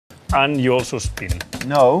and you also spin.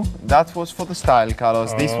 No, that was for the style,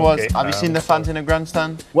 Carlos. This was, okay. have you seen the fans in the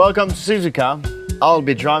grandstand? Welcome to Suzuka. I'll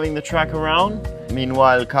be driving the track around.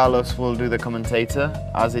 Meanwhile, Carlos will do the commentator,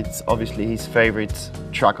 as it's obviously his favorite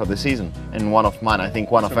track of the season. And one of mine, I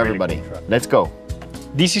think one of everybody. Really cool. Let's go.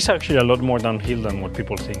 This is actually a lot more downhill than what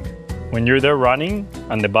people think. When you're there running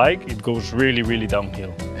on the bike, it goes really, really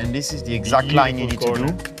downhill. And this is the exact line you need to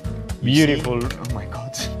do. Beautiful. Oh my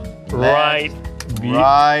God. Right.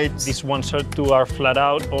 Right. These ones are two are flat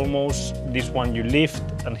out almost. This one you lift,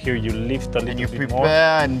 and here you lift a little bit more.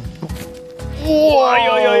 And you prepare and...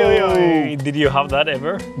 Whoa! Did you have that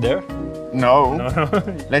ever there? No.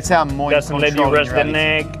 Let's say I'm more in control. Doesn't let you rest the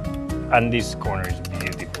neck. And this corner is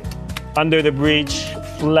beautiful. Under the bridge,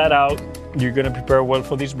 flat out. You're gonna prepare well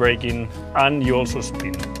for this braking, and you also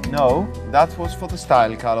spin. No, that was for the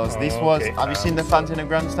style, Carlos. This was, have you seen the fans in the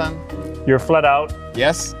grandstand? You're flat out.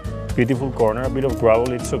 Yes. Beautiful corner, a bit of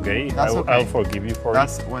gravel, it's okay. That's okay. I'll forgive you for it.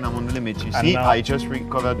 That's when I'm on the limit. You see, I just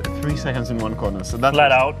recovered 3 seconds in one corner. So that's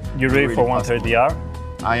flat out. You're ready really for 130R?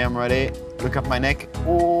 I am ready. Look at my neck.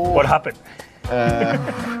 Oh. What happened? All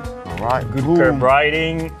right. Good curb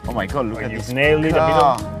riding. Oh my God, look at this. You've nailed it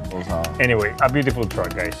car. a bit of... Anyway, a beautiful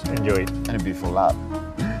truck, guys. Enjoy it. And a beautiful lap.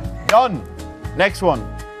 Done. Next one.